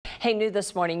Hey, new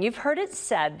this morning, you've heard it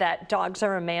said that dogs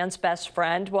are a man's best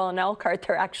friend. Well, in Elkhart,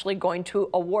 they're actually going to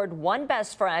award one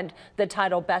best friend the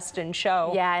title Best in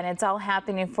Show. Yeah, and it's all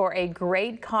happening for a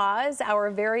great cause.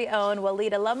 Our very own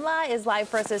Walida Lumla is live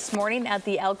for us this morning at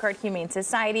the Elkhart Humane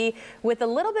Society with a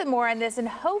little bit more on this and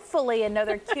hopefully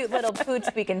another cute little pooch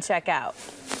we can check out.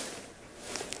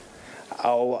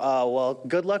 Well,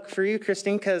 good luck for you,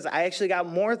 Christine, because I actually got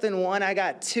more than one. I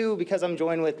got two because I'm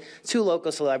joined with two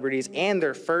local celebrities and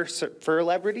their first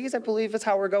celebrities, I believe is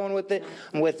how we're going with it.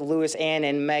 I'm with Louis, Ann,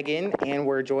 and Megan, and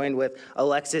we're joined with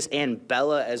Alexis and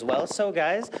Bella as well. So,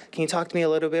 guys, can you talk to me a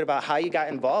little bit about how you got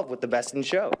involved with the Best in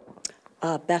Show?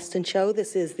 Best in Show,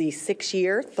 this is the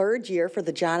third year for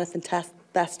the Jonathan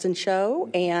Best in Show,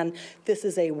 and this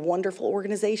is a wonderful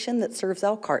organization that serves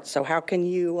Elkhart. So how can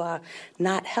you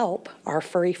not help our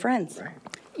furry friends? Right.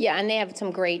 Yeah, and they have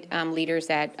some great leaders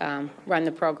that run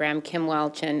the program, Kim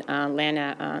Welch and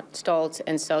Lana Stoltz,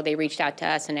 and so they reached out to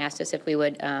us and asked us if we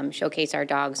would showcase our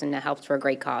dogs and help for a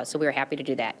great cause. So we were happy to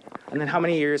do that. And then how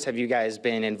many years have you guys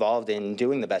been involved in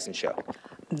doing the Best in Show?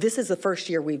 This is the first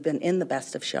year we've been in the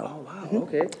Best of Show. Oh, wow,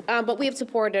 okay. But we have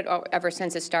supported it ever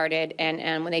since it started,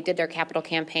 and when they did their capital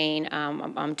campaign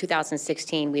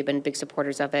 2016, we've been big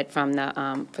supporters of it from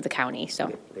the for the county.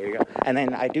 So there you go. And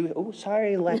then I do. Oh,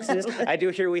 sorry, Alexis. I do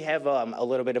hear we have a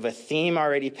little bit of a theme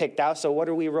already picked out. So what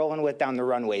are we rolling with down the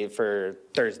runway for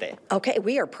Thursday? Okay,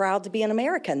 we are proud to be an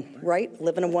American, right?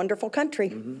 Live in a wonderful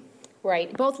country. Mm-hmm.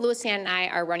 Right. Both Louis and I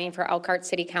are running for Elkhart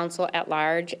City Council at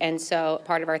large, and so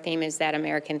part of our theme is that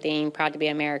American theme, proud to be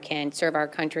American, serve our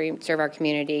country, serve our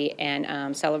community,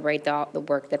 and celebrate the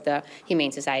work that the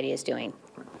Humane Society is doing.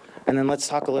 And then let's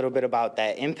talk a little bit about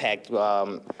that impact.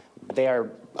 They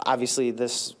are, obviously,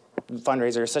 this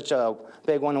fundraiser is such a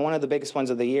big one, one of the biggest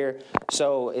ones of the year.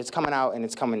 So it's coming out and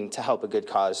it's coming to help a good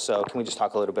cause. So can we just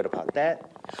talk a little bit about that?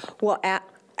 Well,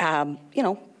 you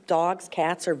know, dogs,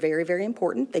 cats are very, very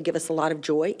important. They give us a lot of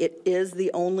joy. It is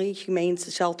the only humane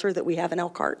shelter that we have in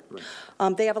Elkhart.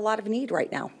 Right. They have a lot of need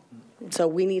right now. So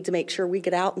we need to make sure we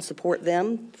get out and support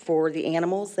them for the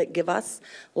animals that give us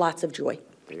lots of joy.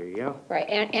 There you go. Right.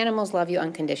 Animals love you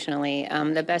unconditionally.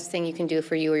 The best thing you can do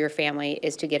for you or your family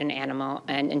is to get an animal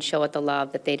and show it the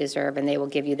love that they deserve, and they will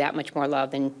give you that much more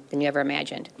love than you ever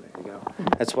imagined. There you go.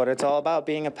 That's what it's all about,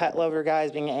 being a pet lover,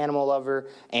 guys, being an animal lover,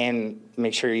 and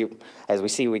make sure you, as we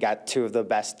see, we got two of the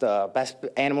best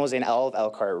animals in all of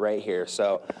Elkhart right here.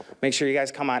 So make sure you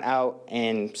guys come on out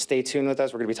and stay tuned with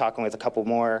us. We're going to be talking with a couple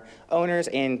more owners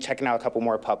and checking out a couple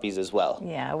more puppies as well.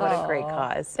 Yeah, what a great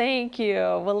cause. Thank you.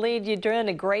 Walid, you're doing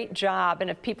a great job. And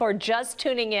if people are just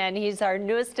tuning in, he's our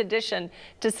newest addition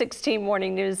to 16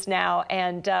 Morning News now.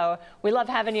 And we love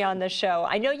having you on the show.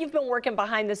 I know you've been working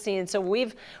behind the scenes, so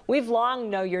we've long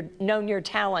known your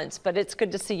talents, but it's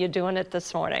good to see you doing it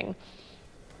this morning.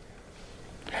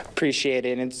 Appreciate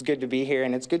it, and it's good to be here,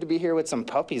 and it's good to be here with some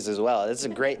puppies as well. It's a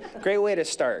great way to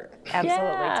start. Absolutely.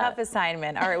 Yeah. Tough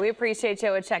assignment. All right, we appreciate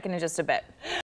you. We'll check in just a bit.